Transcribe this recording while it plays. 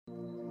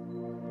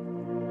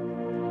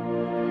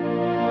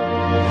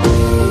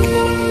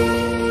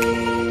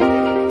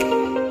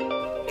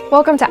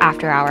Welcome to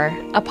After Hour,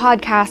 a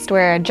podcast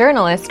where a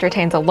journalist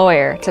retains a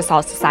lawyer to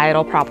solve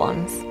societal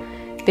problems.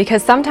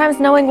 Because sometimes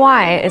knowing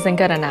why isn't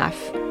good enough.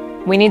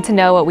 We need to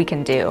know what we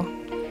can do.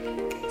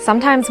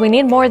 Sometimes we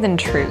need more than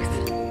truth.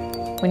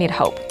 We need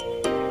hope.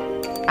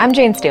 I'm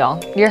Jane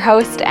Steele, your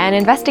host and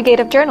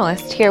investigative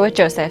journalist, here with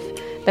Joseph,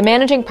 the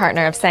managing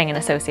partner of Sang &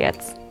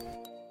 Associates.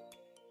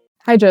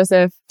 Hi,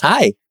 Joseph.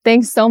 Hi.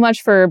 Thanks so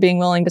much for being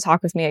willing to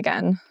talk with me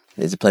again.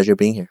 It's a pleasure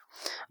being here.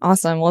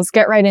 Awesome. Well, let's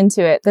get right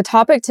into it. The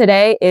topic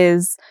today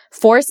is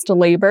forced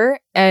labor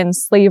and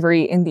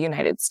slavery in the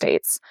United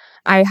States.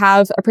 I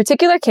have a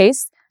particular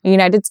case,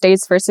 United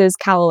States versus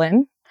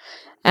Calalin,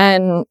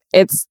 and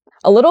it's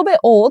a little bit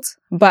old,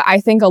 but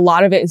I think a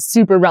lot of it is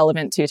super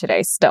relevant to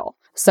today still.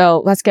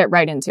 So let's get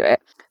right into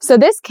it. So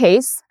this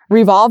case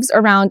revolves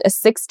around a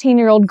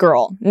 16-year-old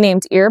girl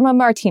named Irma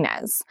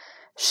Martinez.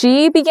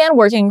 She began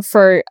working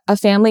for a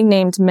family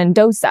named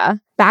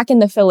Mendoza back in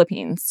the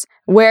Philippines,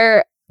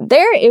 where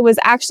there it was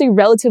actually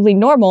relatively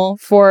normal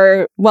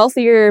for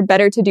wealthier,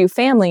 better-to-do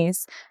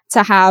families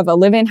to have a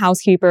live-in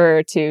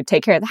housekeeper to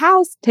take care of the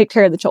house, take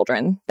care of the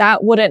children.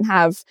 That wouldn't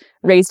have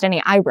raised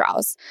any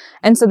eyebrows.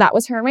 And so that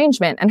was her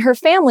arrangement. And her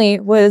family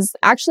was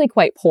actually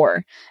quite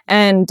poor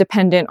and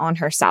dependent on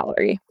her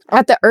salary.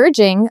 At the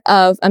urging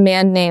of a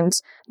man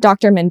named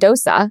Dr.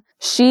 Mendoza,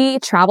 she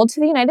traveled to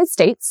the United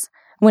States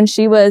when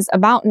she was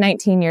about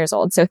 19 years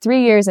old, so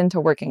 3 years into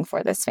working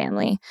for this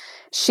family.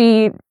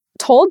 She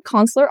told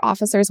consular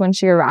officers when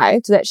she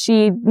arrived that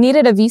she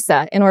needed a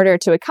visa in order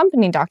to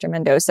accompany Dr.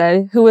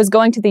 Mendoza, who was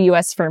going to the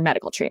U.S. for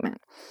medical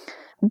treatment.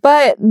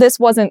 But this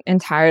wasn't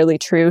entirely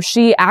true.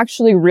 She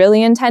actually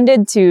really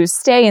intended to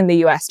stay in the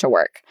U.S. to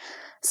work.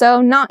 So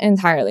not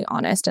entirely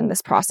honest in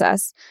this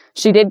process.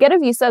 She did get a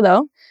visa,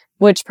 though,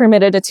 which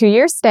permitted a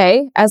 2-year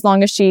stay as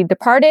long as she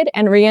departed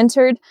and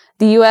re-entered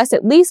the U.S.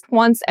 at least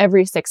once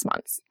every 6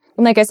 months.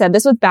 And like I said,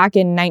 this was back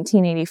in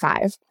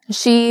 1985.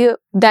 She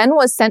then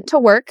was sent to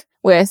work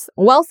with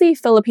wealthy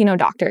Filipino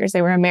doctors.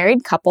 They were a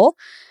married couple,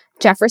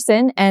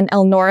 Jefferson and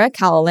Elnora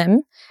Calalin.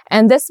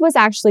 And this was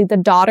actually the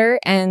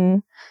daughter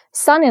and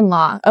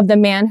son-in-law of the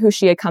man who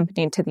she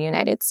accompanied to the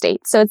United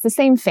States. So it's the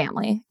same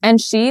family. And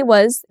she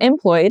was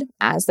employed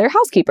as their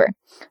housekeeper,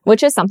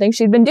 which is something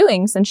she'd been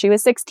doing since she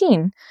was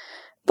 16.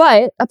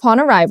 But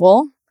upon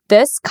arrival,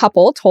 this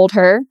couple told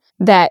her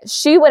that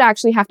she would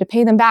actually have to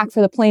pay them back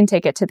for the plane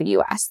ticket to the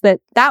U.S.,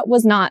 that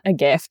was not a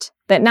gift,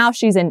 that now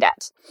she's in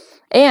debt.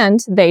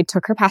 And they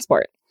took her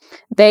passport.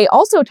 They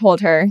also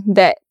told her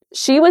that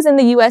she was in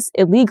the U.S.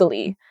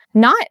 illegally,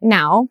 not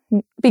now,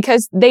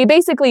 because they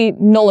basically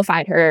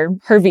nullified her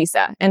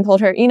visa and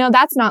told her,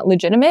 that's not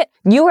legitimate.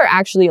 You are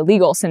actually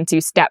illegal since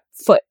you stepped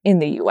foot in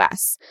the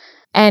U.S.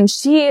 And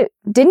she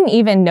didn't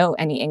even know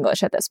any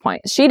English at this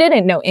point. She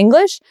didn't know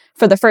English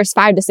for the first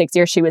 5 to 6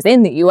 years she was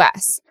in the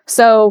U.S.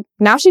 So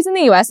now she's in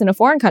the U.S. in a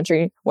foreign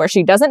country where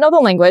she doesn't know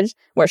the language,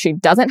 where she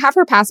doesn't have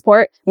her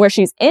passport, where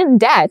she's in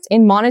debt,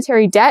 in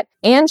monetary debt,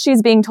 and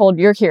she's being told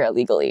you're here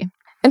illegally.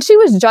 And she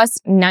was just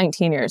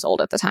 19 years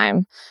old at the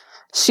time.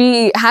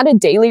 She had a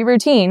daily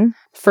routine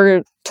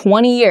for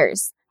 20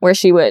 years where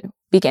she would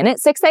begin at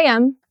 6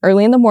 a.m.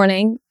 early in the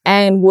morning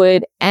and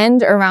would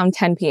end around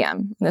 10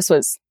 p.m. This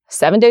was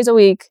 7 days a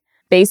week,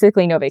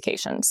 basically no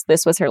vacations.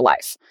 This was her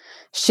life.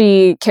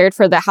 She cared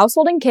for the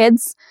household and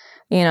kids,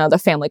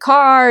 the family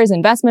cars,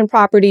 investment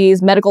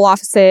properties, medical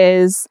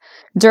offices.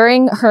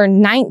 During her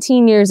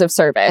 19 years of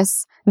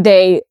service,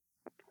 they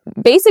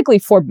basically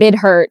forbid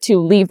her to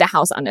leave the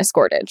house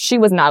unescorted. She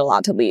was not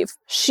allowed to leave.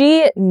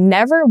 She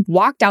never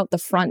walked out the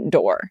front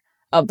door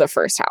of the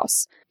first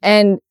house.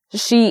 And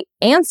she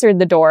answered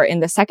the door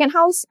in the second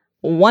house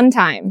one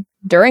time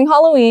during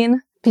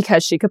Halloween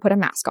because she could put a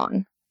mask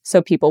on, so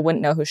people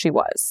wouldn't know who she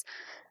was.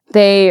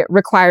 They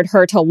required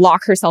her to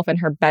lock herself in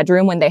her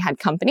bedroom when they had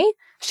company.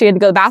 She had to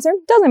go to the bathroom.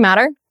 Doesn't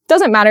matter.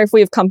 Doesn't matter if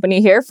we have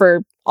company here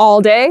for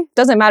all day.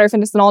 Doesn't matter if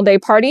it's an all-day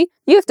party.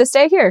 You have to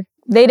stay here.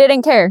 They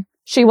didn't care.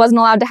 She wasn't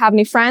allowed to have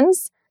any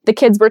friends. The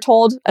kids were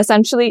told,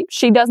 essentially,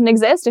 she doesn't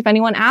exist. If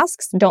anyone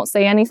asks, don't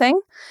say anything.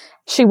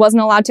 She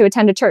wasn't allowed to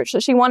attend a church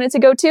that she wanted to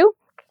go to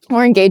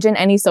or engage in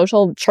any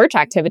social church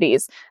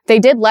activities. They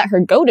did let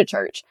her go to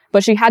church,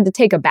 but she had to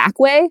take a back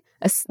way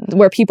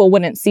where people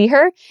wouldn't see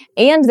her.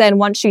 And then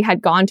once she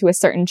had gone to a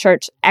certain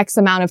church X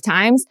amount of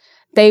times,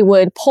 they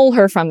would pull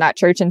her from that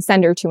church and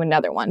send her to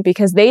another one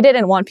because they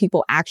didn't want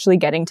people actually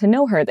getting to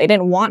know her. They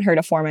didn't want her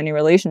to form any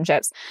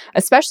relationships,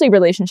 especially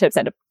relationships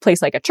at a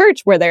place like a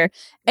church where they're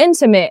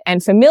intimate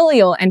and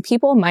familial and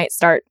people might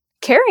start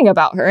caring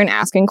about her and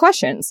asking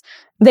questions.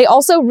 They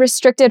also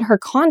restricted her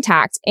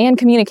contact and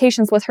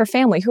communications with her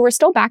family, who were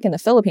still back in the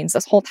Philippines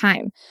this whole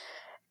time.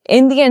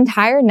 In the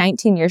entire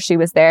 19 years she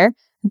was there,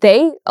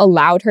 they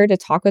allowed her to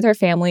talk with her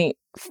family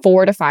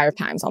 4 to 5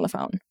 times on the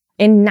phone.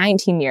 In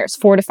 19 years,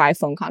 4 to 5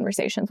 phone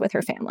conversations with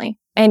her family.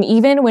 And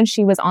even when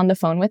she was on the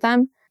phone with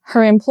them,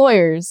 her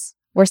employers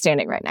were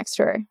standing right next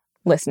to her,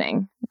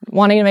 listening,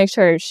 wanting to make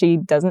sure she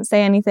doesn't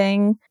say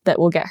anything that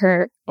will get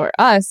her, or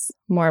us,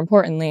 more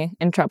importantly,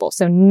 in trouble.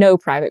 So no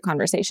private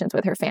conversations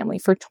with her family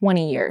for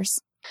 20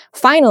 years.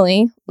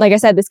 Finally, like I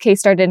said, this case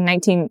started in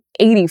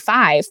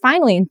 1985.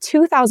 Finally, in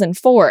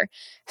 2004,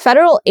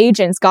 federal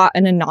agents got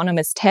an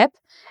anonymous tip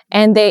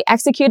and they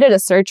executed a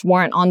search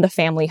warrant on the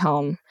family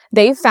home.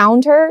 They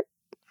found her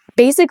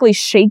basically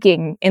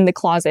shaking in the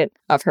closet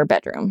of her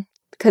bedroom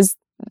because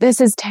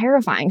this is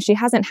terrifying. She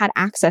hasn't had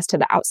access to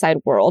the outside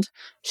world.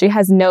 She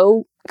has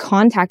no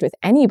contact with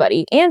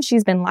anybody, and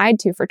she's been lied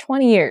to for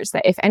 20 years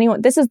that if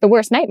anyone, this is the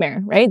worst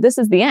nightmare, right? This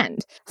is the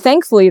end.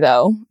 Thankfully,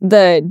 though,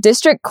 the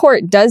district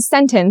court does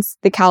sentence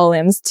the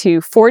Callalims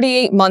to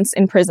 48 months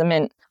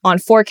imprisonment on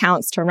 4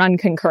 counts to run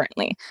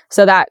concurrently.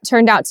 So that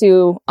turned out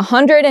to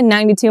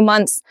 192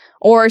 months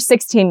or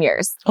 16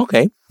 years.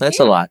 Okay, that's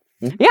a lot.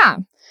 Yeah.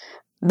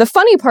 The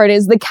funny part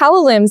is the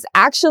Callalims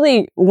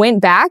actually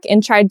went back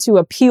and tried to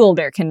appeal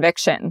their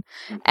conviction.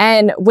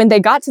 And when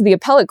they got to the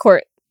appellate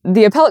court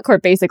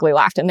basically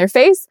laughed in their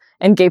face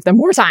and gave them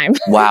more time.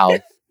 Wow.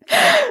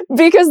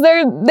 Because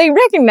they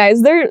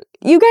recognize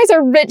you guys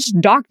are rich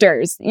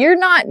doctors. You're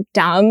not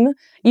dumb.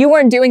 You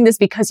weren't doing this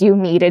because you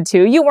needed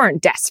to. You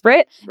weren't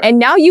desperate. Right. And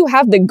now you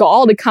have the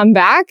gall to come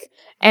back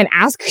and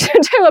ask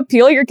to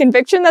appeal your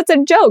conviction. That's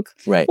a joke.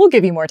 Right. We'll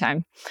give you more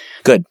time.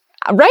 Good.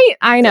 Right?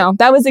 I know.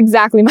 That was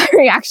exactly my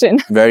reaction.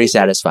 Very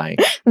satisfying.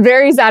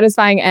 Very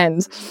satisfying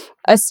end.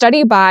 A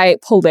study by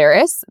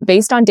Polaris,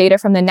 based on data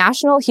from the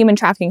National Human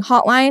Trafficking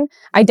Hotline,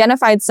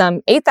 identified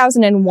some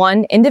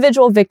 8,001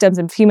 individual victims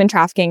of human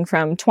trafficking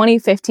from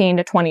 2015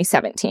 to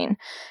 2017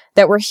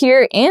 that were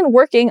here and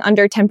working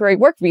under temporary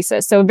work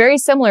visas. So very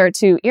similar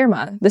to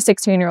Irma, the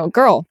 16-year-old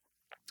girl.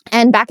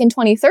 And back in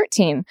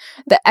 2013,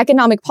 the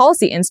Economic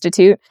Policy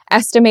Institute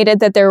estimated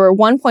that there were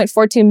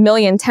 1.42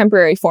 million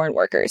temporary foreign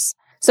workers.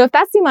 So if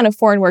that's the amount of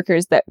foreign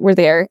workers that were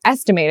there,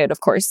 estimated, of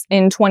course,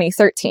 in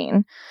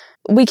 2013,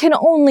 we can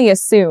only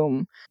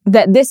assume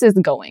that this is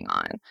going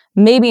on.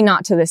 Maybe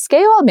not to this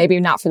scale, maybe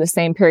not for the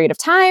same period of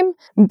time,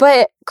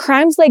 but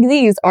crimes like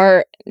these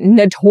are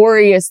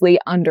notoriously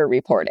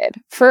underreported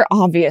for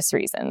obvious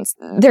reasons.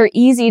 They're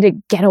easy to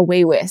get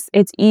away with.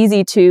 It's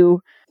easy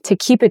to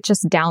keep it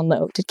just down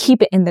low, to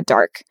keep it in the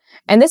dark.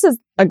 And this is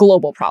a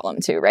global problem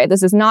too, right?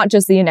 This is not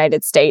just the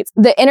United States.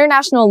 The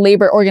International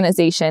Labor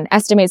Organization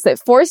estimates that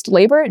forced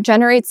labor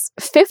generates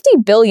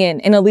 $50 billion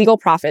in illegal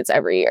profits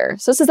every year.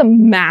 So this is a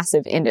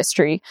massive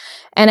industry.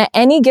 And at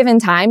any given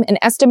time, an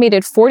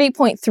estimated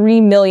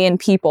 40.3 million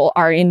people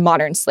are in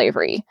modern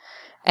slavery.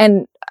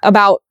 And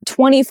about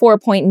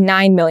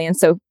 24.9 million,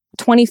 so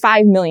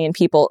 25 million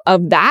people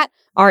of that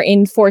are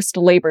in forced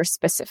labor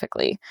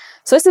specifically.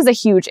 So this is a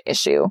huge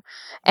issue.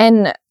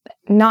 And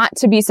not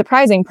to be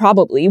surprising,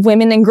 probably,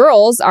 women and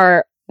girls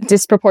are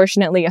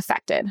disproportionately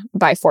affected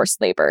by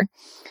forced labor.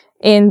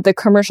 In the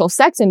commercial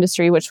sex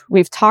industry, which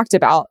we've talked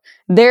about,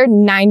 they're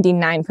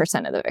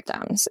 99% of the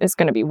victims is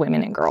going to be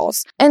women and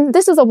girls. And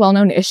this is a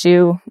well-known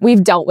issue.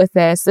 We've dealt with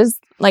this.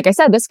 Like I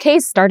said, this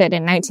case started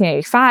in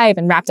 1985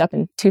 and wrapped up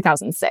in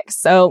 2006.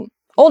 So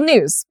old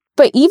news.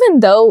 But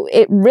even though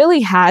it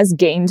really has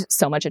gained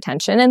so much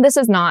attention, and this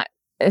is not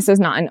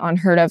an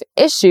unheard of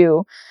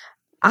issue,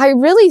 I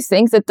really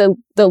think that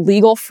the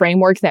legal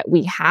framework that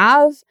we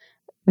have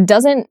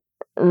doesn't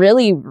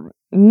really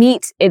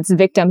meet its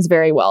victims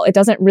very well. It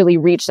doesn't really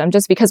reach them.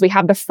 Just because we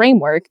have the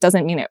framework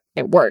doesn't mean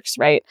it works,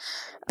 right?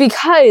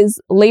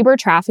 Because labor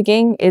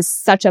trafficking is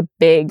such a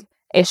big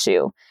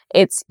issue.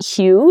 It's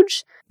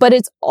huge, but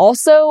it's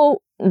also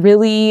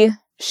really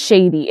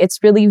shady. It's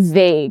really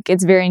vague.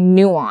 It's very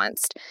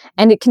nuanced.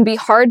 And it can be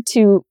hard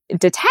to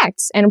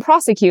detect and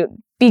prosecute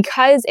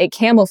because it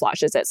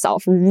camouflages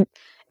itself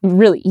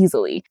really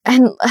easily.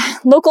 And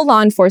local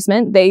law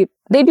enforcement, they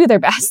do their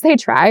best. They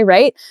try,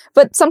 right?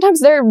 But sometimes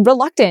they're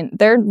reluctant.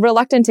 They're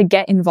reluctant to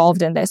get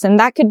involved in this. And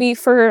that could be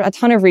for a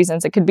ton of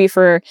reasons. It could be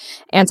for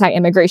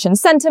anti-immigration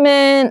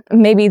sentiment.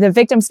 Maybe the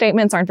victim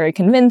statements aren't very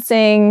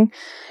convincing.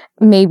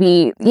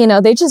 Maybe,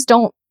 they just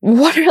don't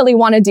really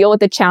want to deal with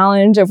the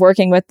challenge of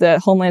working with the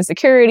Homeland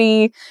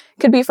Security.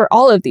 Could be for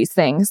all of these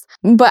things.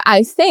 But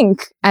I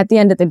think at the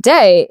end of the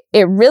day,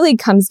 it really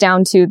comes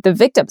down to the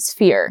victim's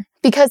fear.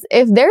 Because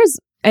if there's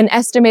an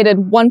estimated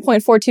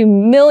 1.42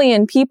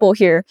 million people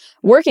here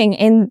working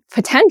in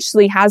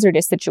potentially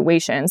hazardous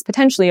situations,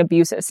 potentially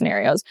abusive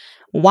scenarios,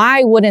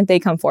 why wouldn't they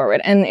come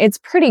forward? And it's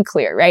pretty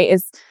clear,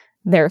 right?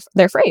 They're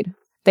afraid.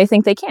 They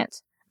think they can't.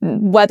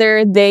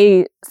 Whether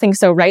they think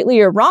so rightly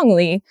or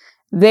wrongly,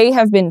 they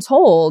have been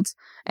told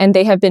and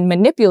they have been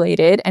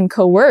manipulated and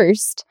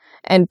coerced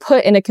and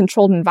put in a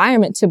controlled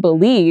environment to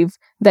believe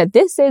that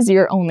this is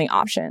your only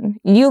option.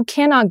 You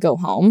cannot go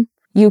home.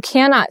 You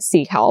cannot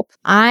seek help.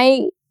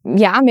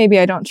 Maybe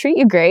I don't treat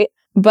you great,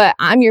 but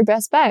I'm your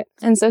best bet.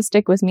 And so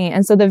stick with me.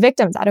 And so the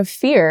victims, out of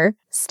fear,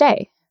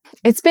 stay.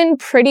 It's been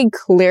pretty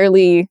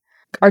clearly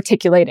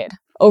articulated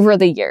over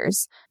the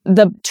years.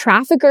 The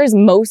trafficker's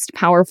most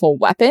powerful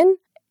weapon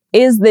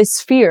is this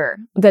fear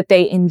that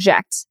they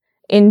inject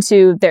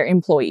into their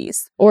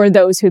employees or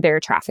those who they're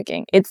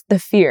trafficking. It's the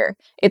fear.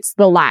 It's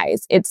the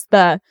lies. It's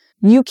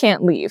you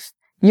can't leave.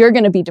 You're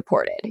going to be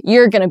deported.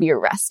 You're going to be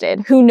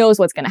arrested. Who knows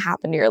what's going to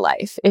happen to your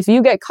life? If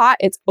you get caught,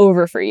 it's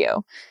over for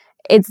you.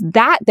 it's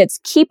that that's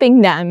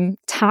keeping them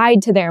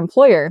tied to their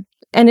employer.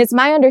 And it's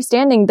my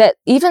understanding that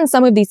even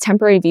some of these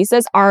temporary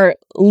visas are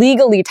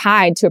legally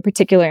tied to a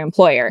particular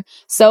employer.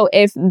 So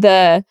if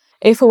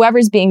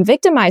whoever's being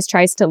victimized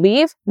tries to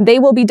leave, they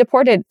will be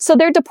deported. So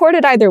they're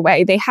deported either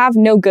way. They have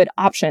no good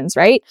options,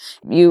 right?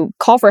 You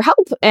call for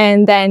help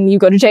and then you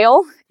go to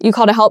jail. You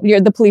call to help,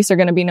 the police are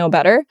going to be no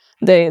better.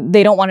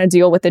 They don't want to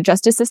deal with the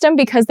justice system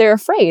because they're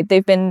afraid.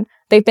 They've been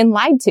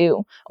lied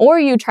to. Or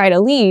you try to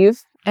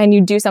leave and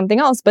you do something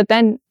else, but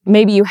then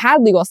maybe you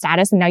had legal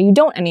status and now you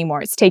don't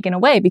anymore. It's taken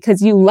away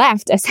because you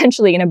left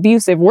essentially an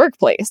abusive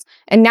workplace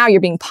and now you're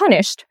being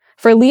punished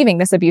for leaving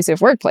this abusive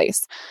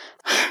workplace.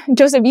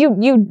 Joseph,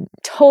 you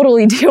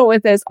totally deal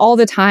with this all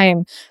the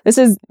time.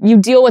 You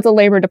deal with the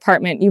labor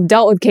department. You've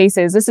dealt with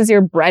cases. This is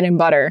your bread and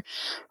butter.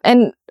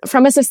 And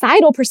from a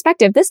societal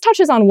perspective, this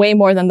touches on way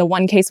more than the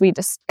one case we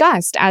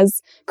discussed,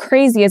 as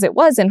crazy as it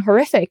was and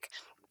horrific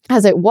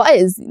as it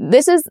was.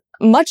 This is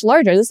much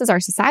larger. This is our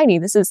society.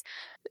 This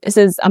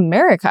is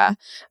America.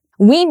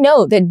 We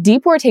know that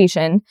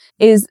deportation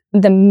is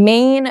the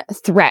main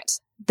threat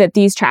that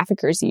these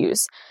traffickers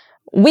use.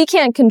 We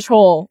can't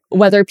control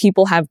whether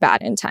people have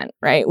bad intent,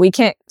 right? We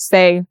can't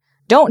say,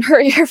 don't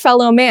hurt your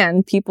fellow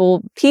man.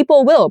 People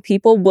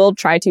will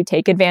try to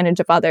take advantage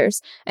of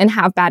others and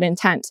have bad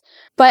intent.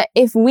 But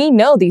if we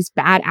know these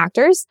bad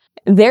actors,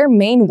 their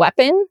main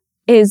weapon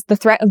is the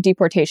threat of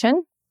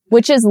deportation,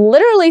 which is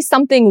literally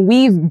something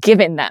we've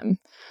given them.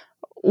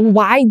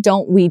 Why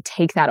don't we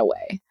take that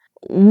away?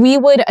 We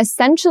would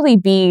essentially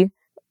be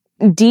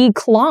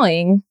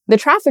declawing the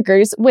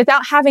traffickers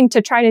without having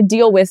to try to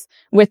deal with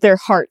their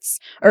hearts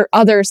or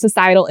other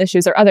societal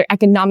issues or other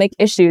economic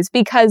issues,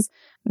 because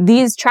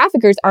these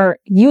traffickers are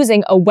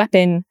using a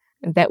weapon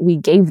that we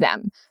gave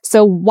them.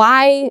 So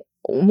why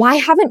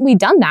haven't we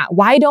done that?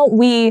 Why don't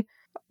we?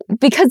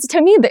 Because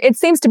to me, it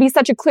seems to be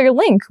such a clear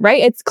link,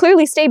 right? It's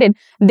clearly stated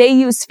they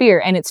use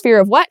fear, and it's fear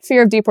of what?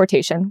 Fear of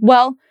deportation.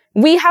 Well,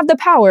 we have the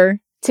power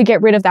to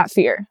get rid of that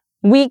fear.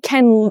 We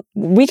can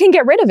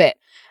get rid of it.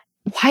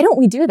 Why don't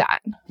we do that?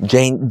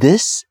 Jane,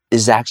 this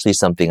is actually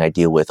something I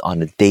deal with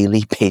on a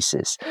daily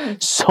basis.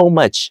 So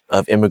much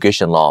of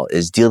immigration law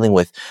is dealing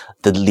with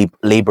the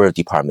Labor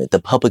Department,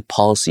 the public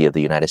policy of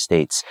the United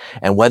States,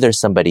 and whether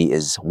somebody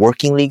is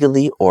working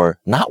legally or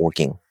not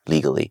working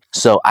legally.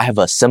 So I have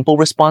a simple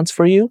response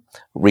for you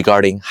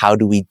regarding how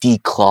do we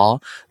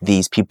declaw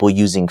these people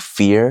using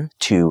fear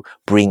to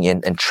bring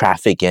in and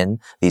traffic in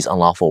these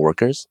unlawful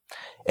workers.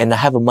 And I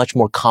have a much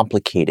more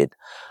complicated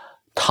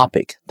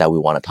topic that we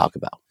want to talk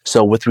about.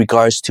 So with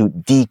regards to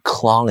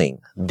declawing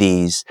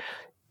these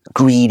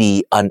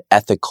greedy,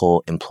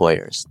 unethical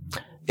employers,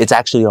 it's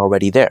actually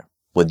already there.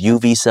 With U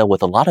visa,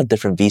 with a lot of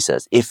different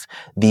visas, if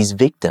these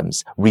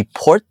victims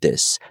report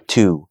this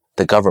to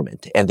the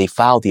government and they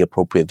file the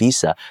appropriate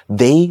visa,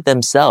 they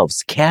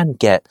themselves can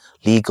get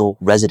legal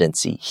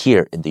residency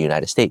here in the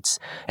United States.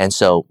 And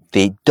so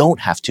they don't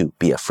have to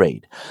be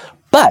afraid.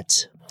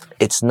 But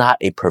it's not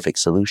a perfect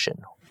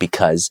solution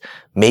because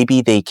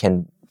maybe they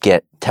can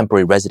get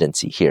temporary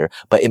residency here,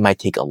 but it might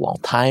take a long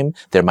time.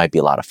 There might be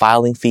a lot of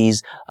filing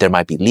fees. There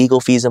might be legal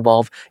fees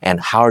involved.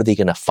 And how are they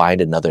going to find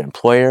another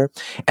employer?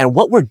 And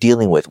what we're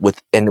dealing with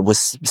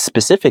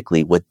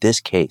specifically with this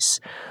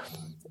case,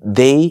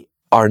 they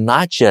are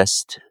not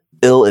just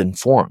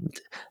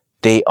ill-informed.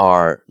 They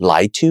are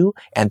lied to,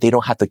 and they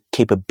don't have the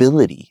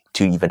capability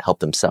to even help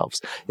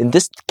themselves. In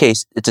this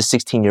case, it's a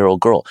 16-year-old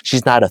girl.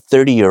 She's not a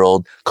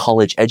 30-year-old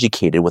college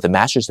educated with a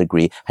master's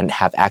degree and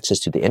have access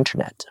to the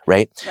internet,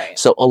 right?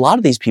 So a lot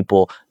of these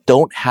people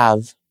don't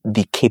have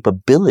the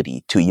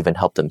capability to even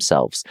help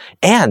themselves.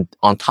 And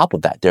on top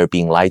of that, they're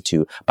being lied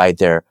to by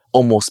their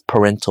almost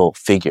parental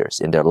figures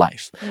in their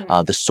life,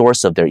 the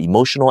source of their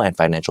emotional and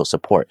financial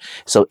support.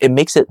 So it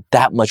makes it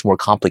that much more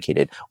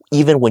complicated,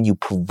 even when you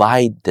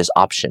provide this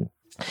option.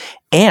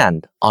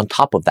 And on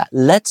top of that,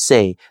 let's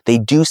say they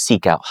do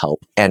seek out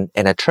help and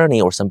an attorney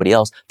or somebody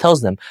else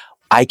tells them,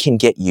 I can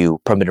get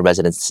you permanent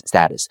residence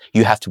status.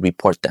 You have to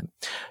report them.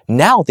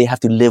 Now they have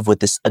to live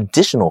with this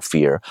additional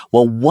fear.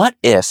 Well, what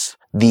if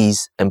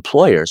these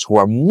employers who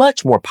are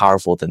much more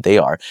powerful than they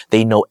are,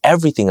 they know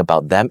everything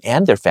about them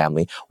and their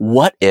family.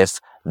 What if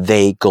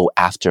they go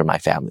after my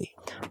family?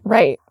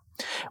 Right.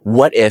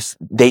 What if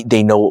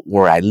they know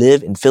where I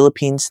live in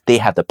Philippines? They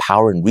have the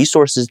power and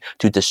resources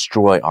to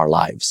destroy our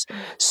lives.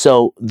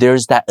 So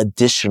there's that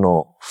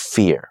additional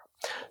fear.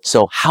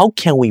 So how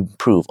can we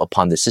improve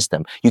upon the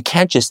system? You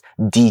can't just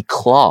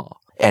declaw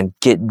and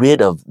get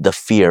rid of the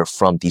fear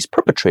from these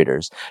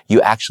perpetrators.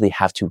 You actually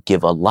have to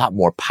give a lot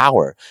more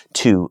power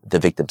to the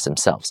victims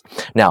themselves.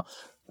 Now,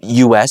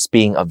 U.S.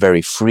 being a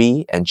very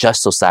free and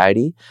just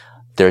society,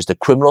 there's the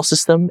criminal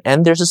system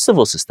and there's a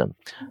civil system.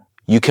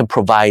 You can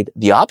provide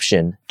the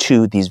option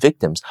to these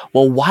victims.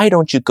 Well, why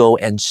don't you go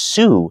and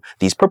sue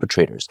these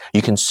perpetrators?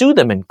 You can sue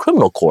them in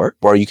criminal court,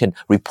 or you can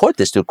report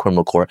this to a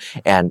criminal court.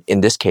 And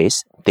in this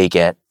case, they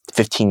get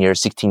 15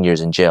 years, 16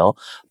 years in jail,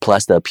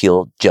 plus the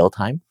appeal jail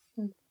time.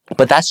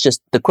 But that's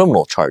just the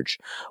criminal charge.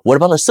 What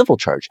about a civil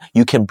charge?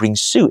 You can bring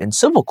suit in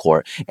civil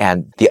court,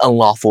 and the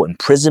unlawful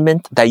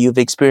imprisonment that you've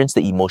experienced,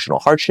 the emotional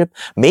hardship,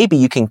 maybe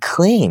you can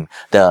claim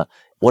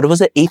what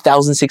was it,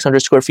 8,600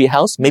 square feet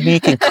house? Maybe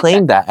you can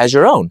claim that as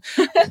your own.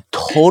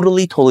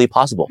 Totally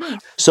possible.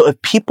 So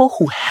if people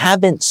who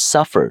haven't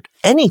suffered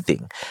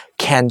anything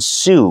can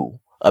sue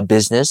a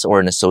business or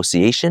an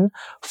association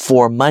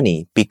for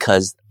money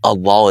because a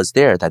law is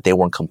there that they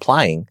weren't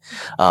complying,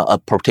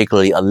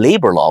 particularly a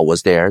labor law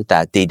was there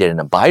that they didn't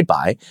abide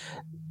by,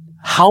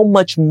 how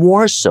much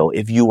more so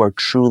if you are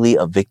truly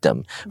a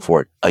victim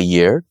for a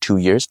year, 2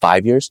 years,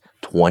 5 years,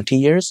 20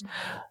 years?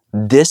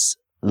 This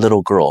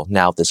little girl,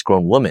 now this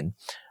grown woman,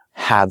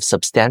 have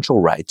substantial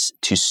rights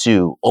to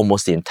sue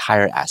almost the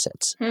entire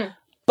assets.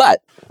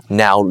 But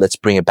now let's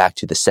bring it back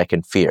to the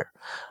second fear.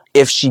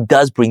 If she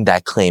does bring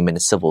that claim in a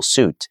civil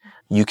suit,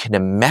 you can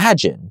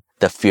imagine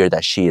the fear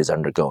that she is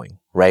undergoing,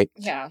 right?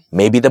 Yeah.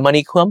 Maybe the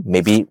money come,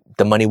 maybe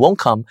the money won't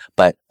come,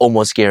 but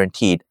almost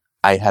guaranteed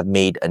I have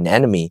made an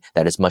enemy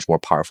that is much more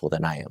powerful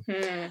than I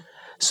am.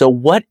 So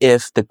what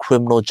if the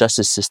criminal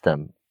justice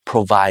system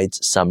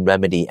provides some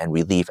remedy and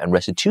relief and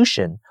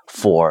restitution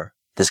for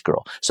this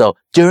girl? So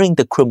during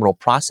the criminal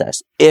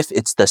process, if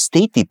it's the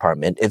State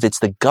Department, if it's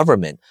the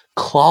government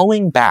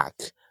clawing back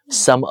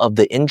some of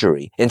the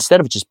injury, instead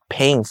of just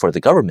paying for the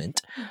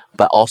government,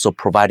 but also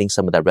providing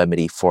some of that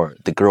remedy for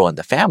the girl and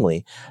the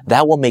family,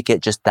 that will make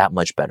it just that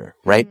much better,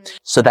 right?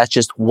 So that's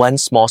just one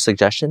small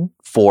suggestion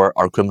for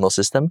our criminal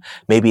system.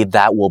 Maybe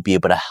that will be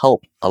able to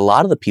help a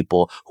lot of the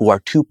people who are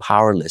too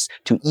powerless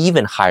to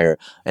even hire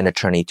an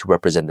attorney to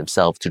represent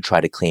themselves to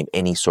try to claim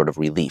any sort of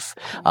relief,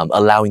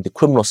 allowing the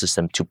criminal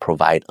system to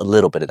provide a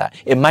little bit of that.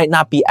 It might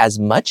not be as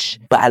much,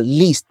 but at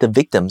least the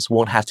victims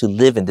won't have to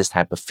live in this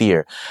type of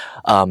fear,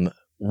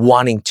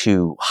 wanting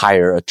to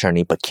hire an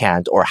attorney but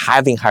can't, or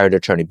having hired an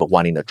attorney but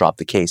wanting to drop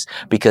the case.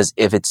 Because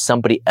if it's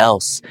somebody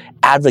else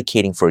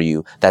advocating for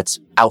you that's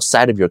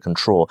outside of your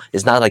control,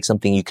 it's not like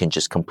something you can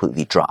just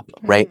completely drop,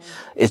 right?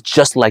 It's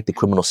just like the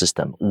criminal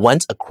system.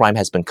 Once a crime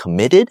has been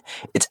committed,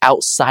 it's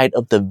outside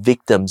of the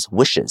victim's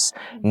wishes.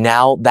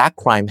 Now that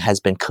crime has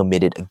been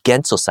committed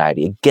against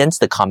society, against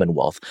the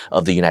Commonwealth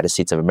of the United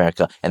States of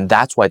America. And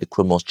that's why the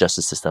criminal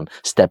justice system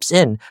steps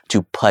in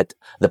to put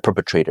the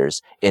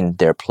perpetrators in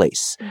their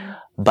place.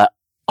 But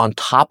on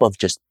top of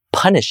just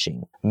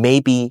punishing,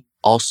 maybe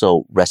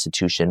also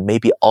restitution,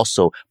 maybe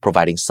also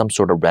providing some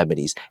sort of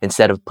remedies,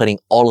 instead of putting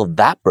all of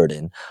that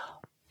burden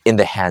in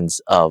the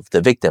hands of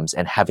the victims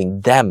and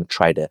having them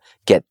try to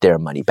get their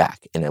money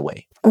back in a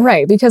way.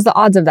 Right, because the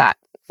odds of that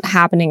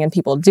happening and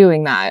people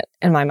doing that,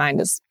 in my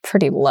mind, is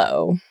pretty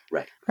low.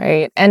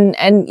 Right.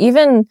 And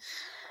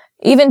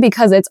even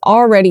because it's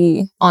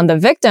already on the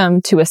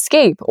victim to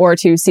escape or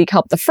to seek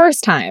help the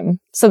first time.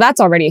 So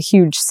that's already a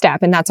huge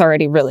step, and that's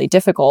already really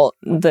difficult.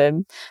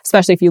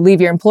 Especially if you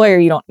leave your employer,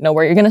 you don't know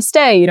where you're going to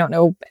stay. You don't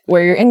know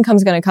where your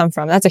income's going to come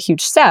from. That's a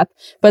huge step.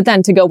 But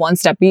then to go one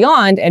step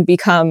beyond and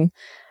become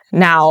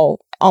now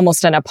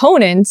almost an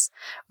opponent,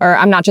 or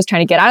I'm not just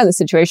trying to get out of the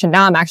situation.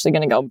 Now I'm actually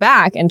going to go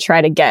back and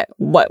try to get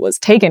what was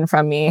taken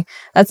from me.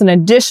 That's an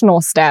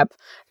additional step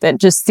that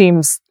just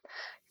seems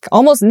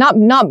almost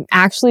not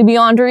actually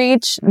beyond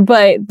reach,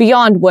 but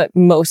beyond what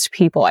most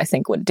people I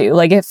think would do.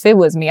 Like if it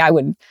was me, I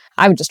would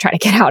just try to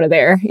get out of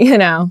there, you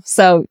know?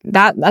 So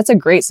that's a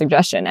great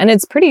suggestion. And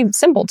it's pretty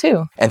simple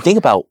too. And think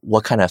about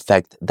what kind of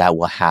effect that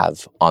will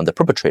have on the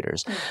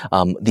perpetrators.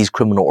 These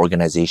criminal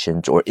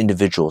organizations or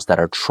individuals that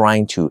are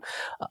trying to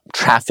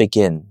traffic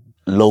in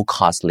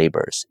low-cost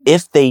laborers.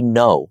 If they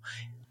know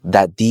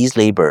that these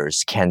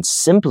laborers can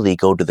simply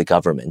go to the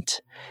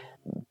government,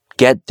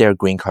 get their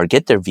green card,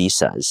 get their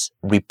visas,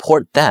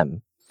 report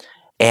them,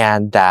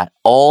 and that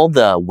all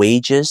the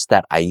wages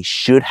that I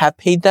should have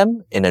paid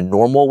them in a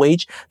normal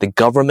wage, the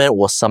government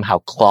will somehow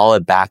claw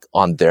it back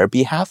on their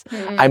behalf,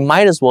 I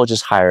might as well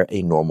just hire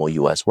a normal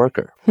U.S.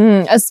 worker.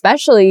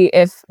 Especially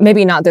if,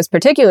 maybe not this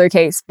particular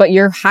case, but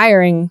you're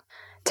hiring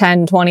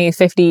 10, 20,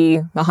 50,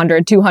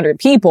 100, 200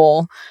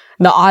 people,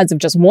 the odds of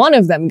just one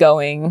of them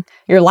going,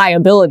 your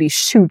liability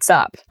shoots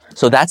up.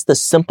 So that's the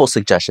simple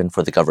suggestion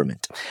for the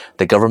government.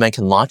 The government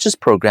can launch this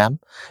program.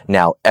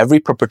 Now,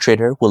 every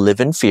perpetrator will live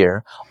in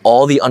fear.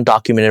 All the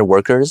undocumented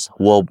workers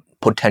will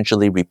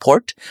potentially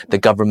report. The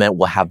government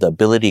will have the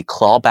ability to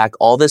claw back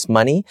all this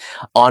money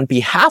on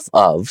behalf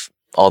of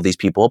all these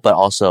people, but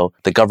also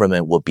the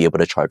government will be able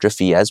to charge a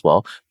fee as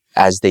well,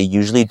 as they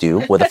usually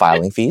do with the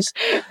filing fees.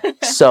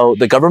 So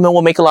the government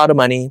will make a lot of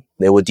money.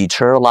 They will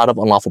deter a lot of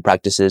unlawful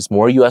practices.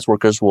 More U.S.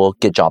 workers will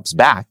get jobs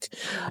back.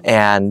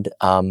 And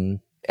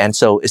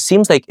so it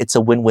seems like it's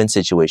a win-win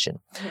situation.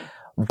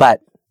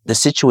 But the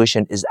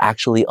situation is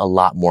actually a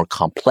lot more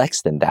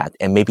complex than that.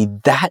 And maybe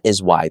that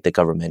is why the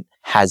government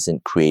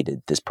hasn't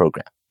created this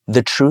program.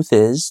 The truth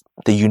is,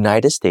 the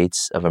United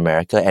States of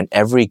America and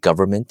every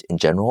government in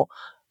general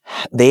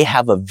they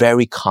have a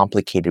very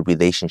complicated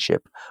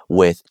relationship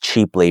with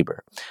cheap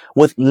labor.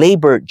 With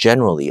labor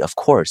generally, of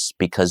course,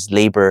 because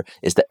labor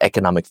is the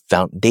economic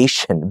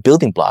foundation,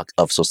 building block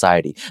of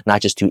society,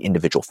 not just to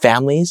individual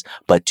families,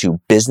 but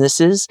to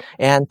businesses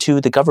and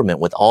to the government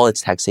with all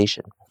its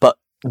taxation. But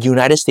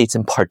United States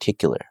in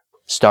particular,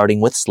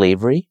 starting with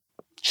slavery,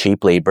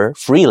 cheap labor,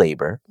 free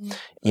labor,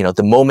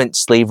 the moment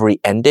slavery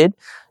ended,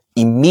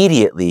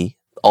 immediately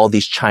all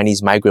these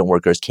Chinese migrant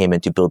workers came in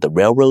to build the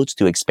railroads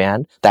to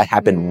expand. That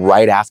happened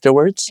right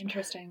afterwards.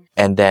 Interesting.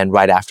 And then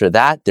right after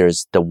that,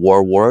 there's the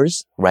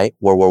wars, right?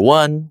 World War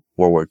I,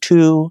 World War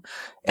II.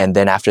 And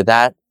then after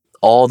that,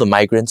 all the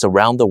migrants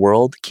around the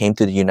world came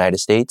to the United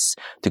States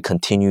to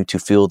continue to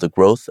fuel the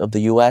growth of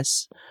the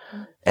U.S.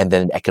 And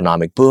then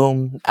economic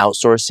boom,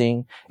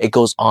 outsourcing. It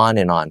goes on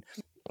and on.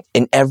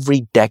 In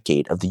every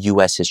decade of the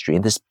U.S. history,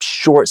 in this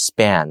short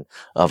span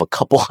of a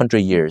couple hundred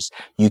years,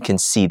 you can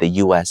see the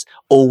U.S.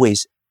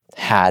 always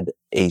had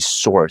a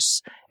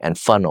source and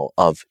funnel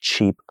of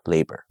cheap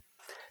labor.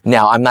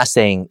 Now, I'm not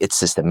saying it's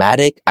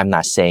systematic. I'm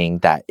not saying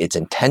that it's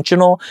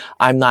intentional.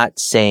 I'm not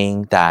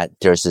saying that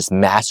there's this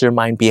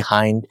mastermind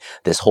behind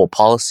this whole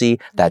policy,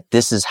 that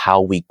this is how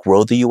we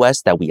grow the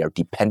U.S., that we are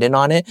dependent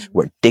on it,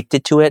 we're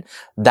addicted to it.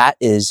 That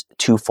is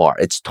too far.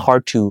 It's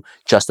hard to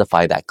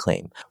justify that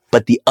claim.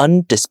 But the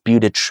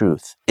undisputed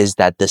truth is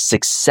that the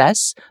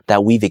success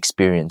that we've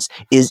experienced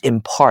is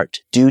in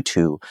part due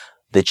to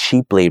the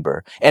cheap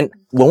labor. And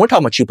when we're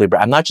talking about cheap labor,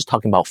 I'm not just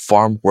talking about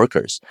farm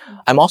workers.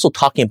 I'm also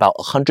talking about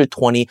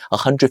 $120,000,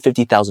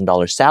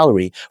 $150,000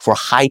 salary for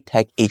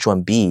high-tech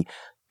H-1B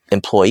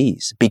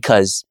employees,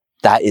 because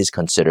that is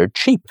considered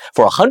cheap.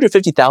 For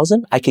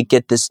 $150,000, I could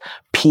get this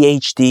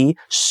PhD,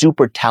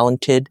 super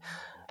talented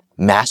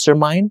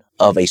mastermind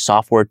of a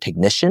software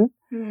technician.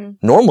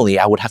 Normally,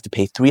 I would have to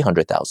pay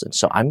 $300,000.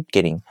 So I'm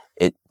getting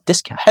it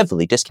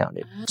heavily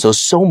discounted.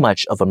 So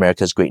much of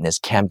America's greatness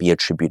can be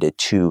attributed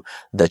to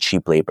the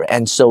cheap labor.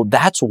 And so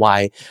that's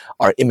why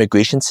our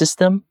immigration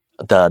system,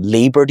 the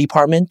Labor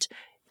Department,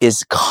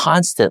 is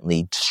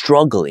constantly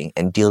struggling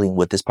and dealing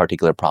with this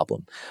particular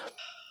problem.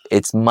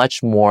 It's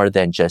much more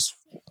than just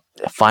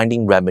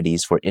finding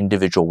remedies for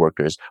individual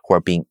workers who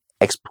are being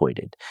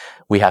exploited.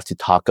 We have to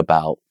talk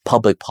about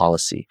public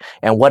policy.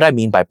 And what I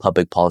mean by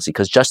public policy,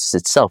 because justice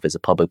itself is a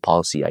public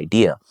policy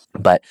idea,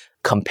 but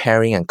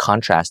comparing and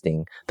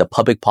contrasting the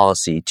public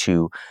policy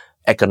to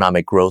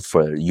economic growth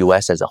for the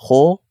U.S. as a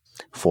whole,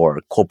 for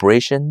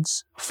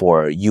corporations,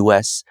 for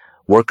U.S.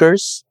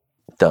 workers,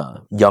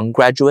 the young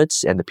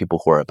graduates and the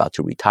people who are about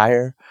to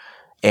retire,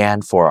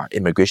 and for our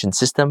immigration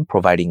system,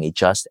 providing a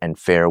just and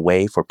fair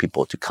way for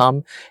people to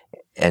come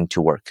and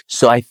to work.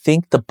 So I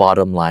think the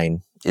bottom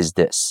line is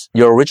this.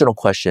 Your original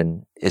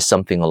question is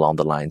something along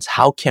the lines,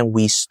 how can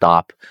we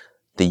stop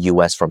the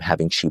U.S. from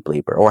having cheap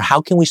labor? Or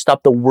how can we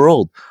stop the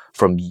world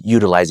from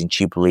utilizing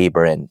cheap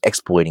labor and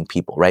exploiting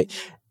people, right?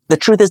 The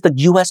truth is the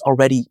U.S.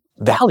 already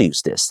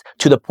values this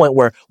to the point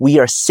where we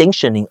are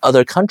sanctioning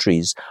other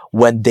countries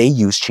when they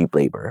use cheap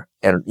labor.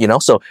 And,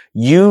 so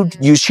you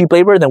use cheap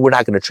labor, then we're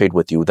not going to trade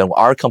with you. Then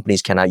our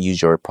companies cannot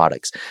use your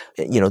products.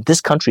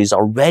 This country is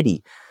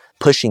already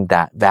pushing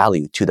that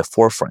value to the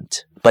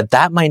forefront. But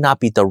that might not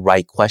be the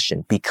right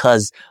question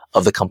because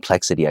of the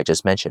complexity I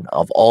just mentioned,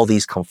 of all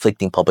these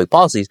conflicting public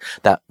policies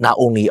that not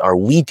only are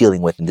we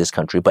dealing with in this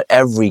country, but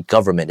every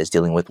government is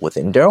dealing with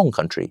within their own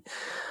country.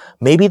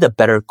 Maybe the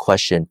better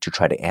question to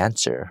try to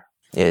answer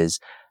is,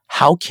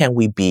 how can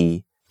we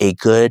be a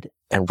good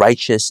and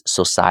righteous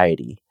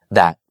society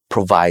that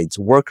provides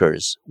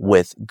workers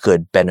with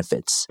good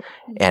benefits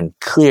and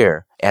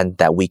clear, and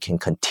that we can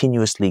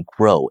continuously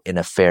grow in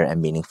a fair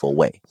and meaningful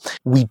way?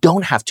 We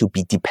don't have to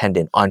be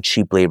dependent on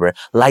cheap labor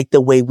like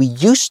the way we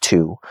used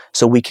to,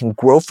 so we can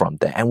grow from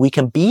that. And we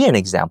can be an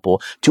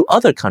example to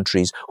other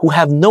countries who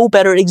have no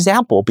better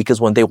example, because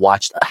when they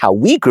watched how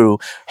we grew,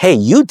 hey,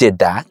 you did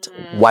that.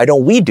 Why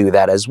don't we do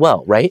that as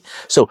well, right?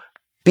 So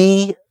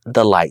be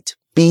the light.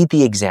 Be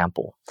the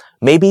example.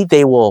 Maybe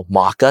they will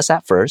mock us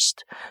at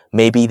first.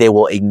 Maybe they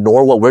will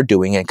ignore what we're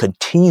doing and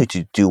continue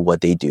to do what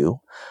they do.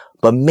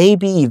 But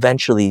maybe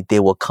eventually they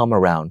will come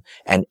around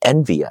and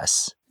envy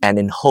us. And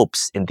in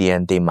hopes, in the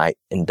end, they might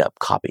end up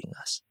copying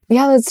us.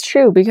 Yeah, that's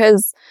true.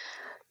 Because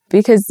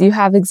you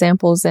have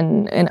examples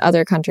in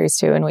other countries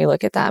too. And we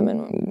look at them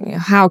and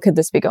how could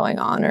this be going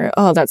on? Or,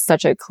 oh, that's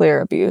such a clear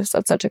abuse.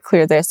 That's such a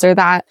clear this or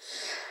that.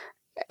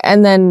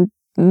 And then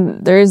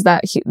there is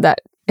that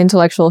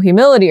intellectual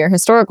humility or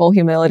historical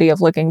humility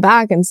of looking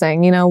back and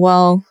saying,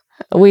 well,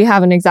 we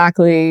haven't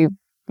exactly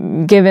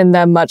given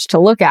them much to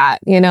look at.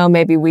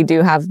 Maybe we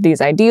do have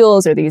these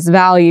ideals or these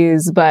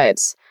values, but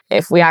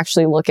if we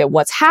actually look at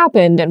what's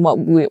happened and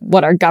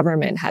what our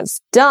government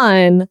has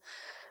done,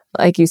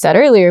 like you said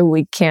earlier,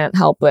 we can't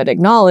help but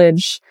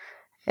acknowledge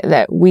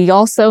that we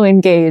also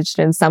engaged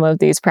in some of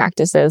these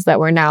practices that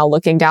we're now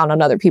looking down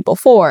on other people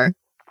for.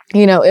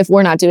 If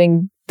we're not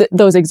doing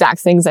those exact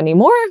things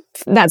anymore,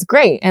 that's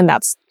great. And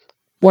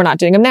we're not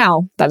doing them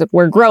now. That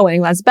we're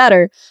growing, that's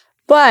better.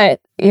 But,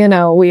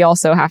 we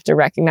also have to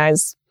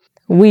recognize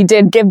we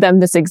did give them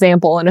this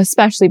example, and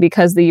especially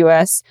because the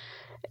US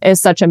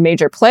is such a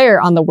major player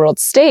on the world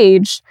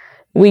stage,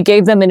 we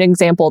gave them an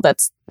example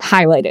that's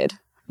highlighted,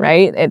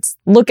 right? It's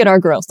look at our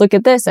growth, look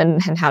at this,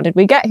 and how did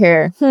we get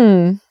here?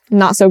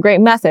 Not so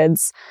great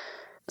methods.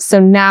 So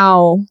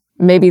now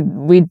maybe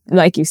we,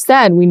 like you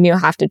said, we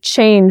have to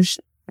change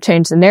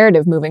the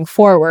narrative moving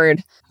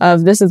forward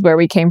of this is where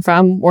we came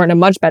from. We're in a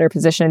much better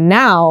position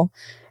now,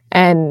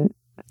 and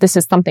this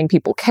is something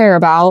people care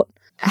about.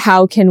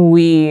 How can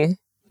we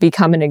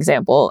become an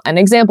example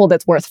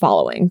that's worth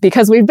following?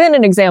 Because we've been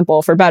an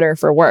example for better,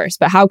 for worse,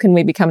 but how can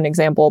we become an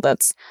example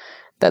that's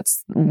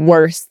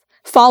worth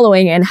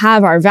following and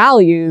have our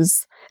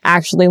values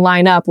actually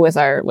line up with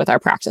our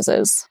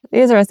practices?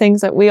 These are things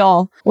that we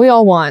all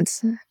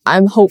want.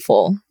 I'm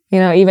hopeful,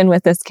 even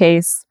with this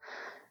case,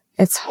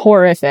 it's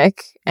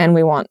horrific, and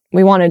we want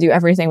to do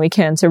everything we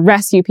can to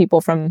rescue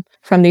people from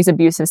these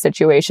abusive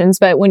situations.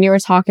 But when you were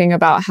talking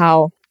about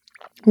how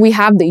we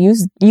have the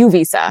U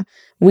visa,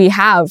 we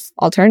have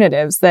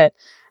alternatives, that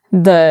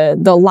the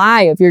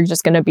lie of you're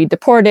just going to be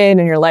deported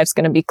and your life's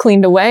going to be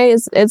cleaned away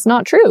it's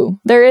not true.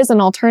 There is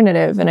an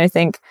alternative. And I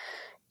think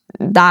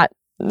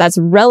that's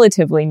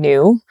relatively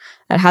new.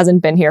 That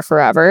hasn't been here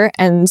forever.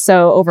 And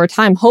so over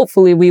time,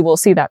 hopefully we will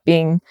see that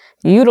being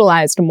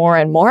utilized more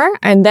and more,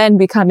 and then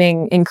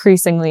becoming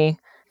increasingly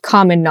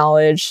common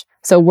knowledge.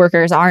 So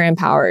workers are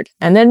empowered.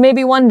 And then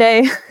maybe one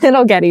day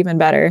it'll get even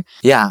better.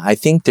 Yeah, I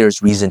think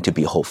there's reason to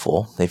be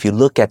hopeful. If you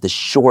look at the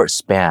short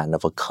span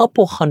of a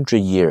couple hundred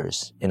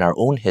years in our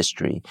own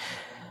history,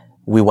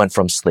 we went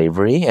from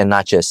slavery, and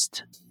not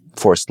just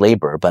forced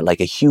labor, but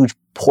like a huge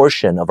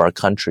portion of our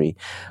country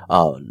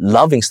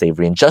loving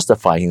slavery and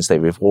justifying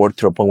slavery, or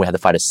to a point we had to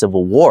fight a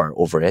civil war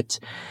over it,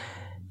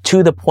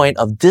 to the point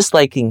of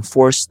disliking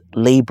forced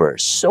labor,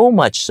 so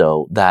much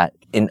so that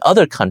in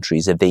other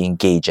countries, if they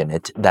engage in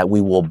it, that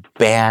we will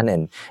ban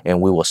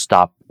and we will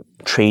stop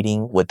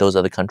trading with those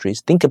other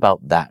countries. Think about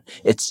that.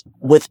 It's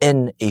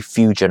within a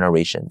few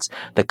generations,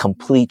 the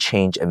complete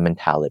change in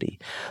mentality.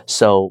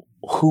 So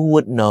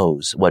who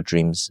knows what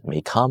dreams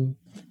may come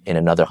in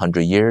another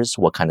 100 years,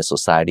 what kind of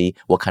society,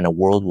 what kind of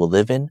world we'll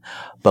live in,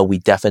 but we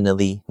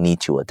definitely need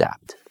to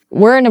adapt.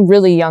 We're in a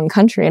really young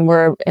country, and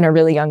we're in a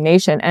really young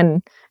nation.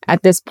 And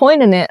at this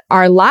point in it,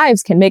 our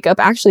lives can make up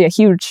actually a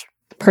huge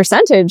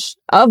percentage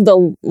of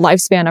the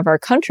lifespan of our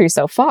country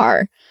so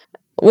far,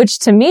 which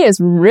to me is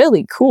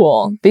really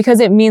cool,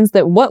 because it means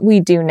that what we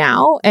do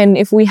now, and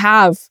if we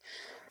have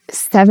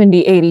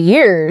 70, 80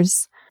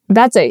 years,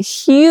 that's a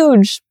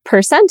huge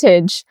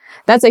percentage.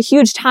 That's a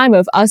huge time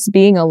of us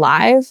being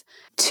alive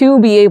to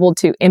be able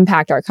to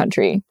impact our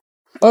country.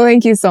 Well,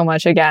 thank you so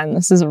much again.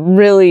 This is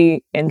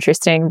really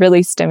interesting,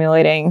 really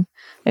stimulating.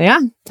 And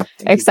yeah,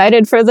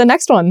 excited for the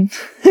next one.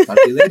 Talk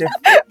to you later.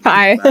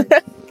 Bye. Bye.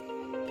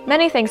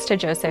 Many thanks to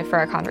Joseph for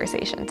our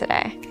conversation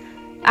today.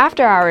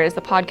 After Hour is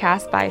a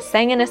podcast by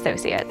Tseng &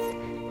 Associates,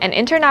 an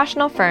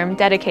international firm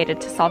dedicated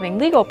to solving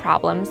legal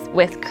problems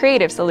with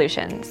creative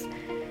solutions.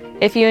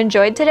 If you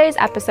enjoyed today's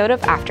episode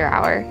of After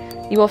Hour,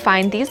 you will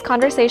find these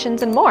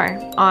conversations and more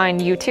on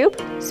YouTube,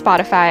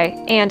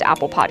 Spotify, and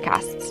Apple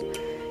Podcasts.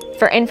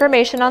 For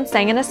information on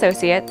Tseng &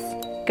 Associates,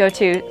 go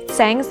to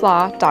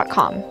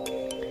tsengslaw.com.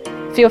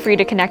 Feel free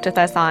to connect with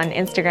us on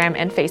Instagram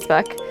and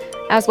Facebook,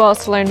 as well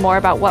as to learn more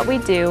about what we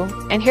do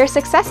and hear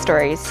success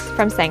stories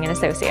from Tseng &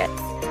 Associates.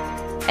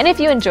 And if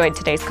you enjoyed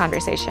today's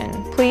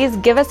conversation, please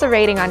give us a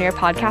rating on your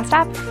podcast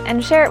app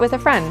and share it with a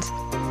friend.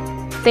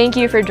 Thank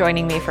you for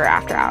joining me for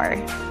After Hour.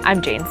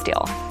 I'm Jane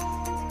Steele.